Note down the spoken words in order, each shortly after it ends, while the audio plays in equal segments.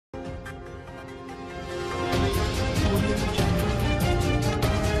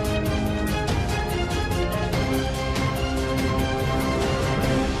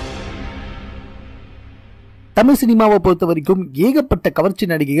தமிழ் சினிமாவை பொறுத்த வரைக்கும் ஏகப்பட்ட கவர்ச்சி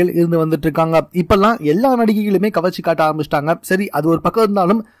நடிகைகள் இருந்து வந்துட்டு இருக்காங்க. இப்பெல்லாம் எல்லா நடிகைகளுமே கவர்ச்சி காட்ட ஆரம்பிச்சிட்டாங்க. சரி, அது ஒரு பக்கம்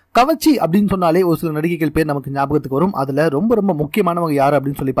இருந்தாலும் கவர்ச்சி அப்படின்னு சொன்னாலே ஒரு சில நடிகைகள் பேர் நமக்கு ஞாபகத்துக்கு வரும். அதுல ரொம்ப ரொம்ப முக்கியமானவங்க யாரு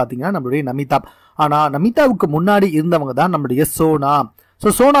அப்படின்னு சொல்லி பாத்தீங்கன்னா நம்மளுடைய நமிதா. ஆனா நமிதாவுக்கு முன்னாடி இருந்தவங்க தான் நம்மளுடைய சோனா.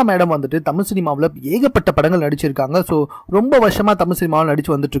 சோனா மேடம் வந்துட்டு தமிழ் சினிமாவில் ஏகப்பட்ட படங்கள் நடிச்சிருக்காங்க. ஸோ ரொம்ப வருஷமா தமிழ் சினிமாவில்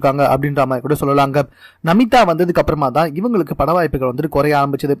நடிச்சு வந்துட்டு இருக்காங்க அப்படின்ற மாதிரி கூட சொல்லலாங்க. நமிதா வந்ததுக்கு அப்புறமா தான் இவங்களுக்கு பட வாய்ப்புகள் வந்துட்டு குறைய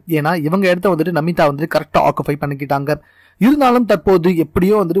ஆரம்பிச்சது. ஏன்னா இவங்க இடத்த வந்துட்டு நமிதா வந்துட்டு கரெக்டா ஆக்குபை பண்ணிக்கிட்டாங்க. இருந்தாலும் தற்போது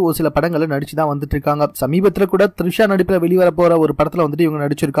எப்படியோ வந்துட்டு ஒரு சில படங்களை நடிச்சுதான் வந்துட்டு இருக்காங்க. சமீபத்துல கூட த்ரிஷா நடிப்புல வெளிவர போற ஒரு படத்துல வந்துட்டு இவங்க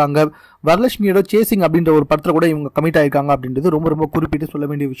நடிச்சிருக்காங்க. வரலட்சுமியோட சேசிங் அப்படின்ற ஒரு படத்துல கூட இவங்க கமிட் ஆயிருக்காங்க அப்படின்றது ரொம்ப ரொம்ப குறிப்பிட்டு சொல்ல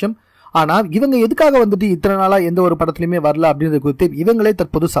வேண்டிய விஷயம். ஆனா இவங்க எதுக்காக வந்துட்டு இத்தனை நாளா எந்த ஒரு படத்துலயுமே வரல அப்படின்றது குறித்து இவங்களே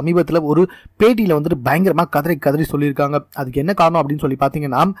தற்போது சமீபத்துல ஒரு பேட்டியில வந்துட்டு பயங்கரமா கதறி சொல்லியிருக்காங்க. அதுக்கு என்ன காரணம் அப்படின்னு சொல்லி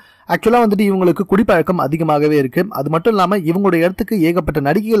பாத்தீங்கன்னா, ஆக்சுவலா வந்துட்டு இவங்களுக்கு குடிப்பழக்கம் அதிகமாகவே இருக்கு. அது மட்டும் இல்லாம இவங்களுடைய இடத்துக்கு ஏகப்பட்ட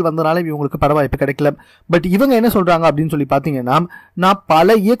நடிகைகள் வந்தனால இவங்களுக்கு பட வாய்ப்பு கிடைக்கல. பட் இவங்க என்ன சொல்றாங்க அப்படின்னு சொல்லி பாத்தீங்கன்னா, நான்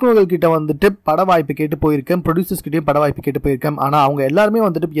பல இயக்குநர்கள் கிட்ட வந்துட்டு பட வாய்ப்பு கேட்டு போயிருக்கேன், ப்ரொடியூசர்ஸ் கிட்டயும் பட வாய்ப்பு கேட்டு போயிருக்கேன். ஆனா அவங்க எல்லாருமே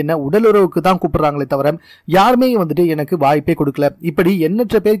வந்துட்டு என்ன உடலுறவுக்கு தான் கூப்பிடுறாங்களே தவிர யாருமே வந்துட்டு எனக்கு வாய்ப்பே கொடுக்கல. இப்படி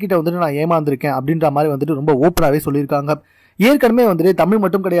எண்ணற்ற பேர்கிட்ட வந்துட்டு நான் ஏமாந்திருக்கேன் அப்படின்ற மாதிரி வந்துட்டு ரொம்ப ஓப்பனாவே சொல்லியிருக்காங்க. ஏற்கனவே வந்துட்டு தமிழ்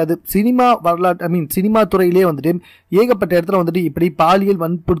மட்டும் கிடையாது, சினிமா வரலாற்று சினிமா துறையிலே வந்துட்டு ஏகப்பட்ட இடத்துல வந்துட்டு இப்படி பாலியல்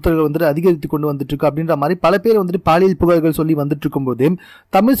வன்புறுத்தல்கள் வந்துட்டு அதிகரித்து கொண்டு வந்துட்டு இருக்கு அப்படின்ற மாதிரி பல பேர் வந்துட்டு பாலியல் புகார்கள் சொல்லி வந்துட்டு இருக்கும் போது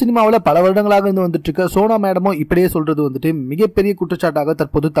தமிழ் சினிமாவில் பல வருடங்களாக இருந்து வந்துட்டு இருக்க சோனா மேடமும் இப்படியே சொல்றது வந்துட்டு மிகப்பெரிய குற்றச்சாட்டாக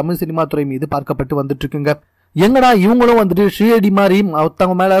தற்போது தமிழ் சினிமா துறை மீது பார்க்கப்பட்டு வந்துட்டு இருக்குங்க. எங்கடா இவங்களும் வந்துட்டு ஸ்ரீஹரி மாதிரி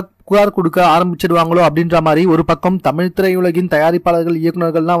ஒருத்தவங்க மேல புகார் கொடுக்க ஆரம்பிச்சிடுவாங்களோ அப்படின்ற மாதிரி ஒரு பக்கம் தமிழ் திரையுலகின் தயாரிப்பாளர்கள்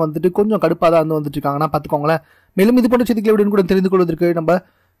இயக்குநர்கள்லாம் வந்துட்டு கொஞ்சம் கடுப்பாதான் இருந்து வந்துட்டு இருக்காங்கன்னா பாத்துக்கோங்களேன். மேலும் இது போன்ற செய்திகளை உடனே கூட தெரிந்து கொள்வதற்கு நம்ம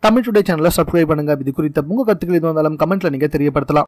தமிழ் டுடே சேனலை சப்ஸ்கிரைப் பண்ணுங்க. இது குறித்த உங்க கருத்துக்கள் எது வந்தாலும் கமெண்ட்ல நீங்க தெரியப்படுத்தலாம்.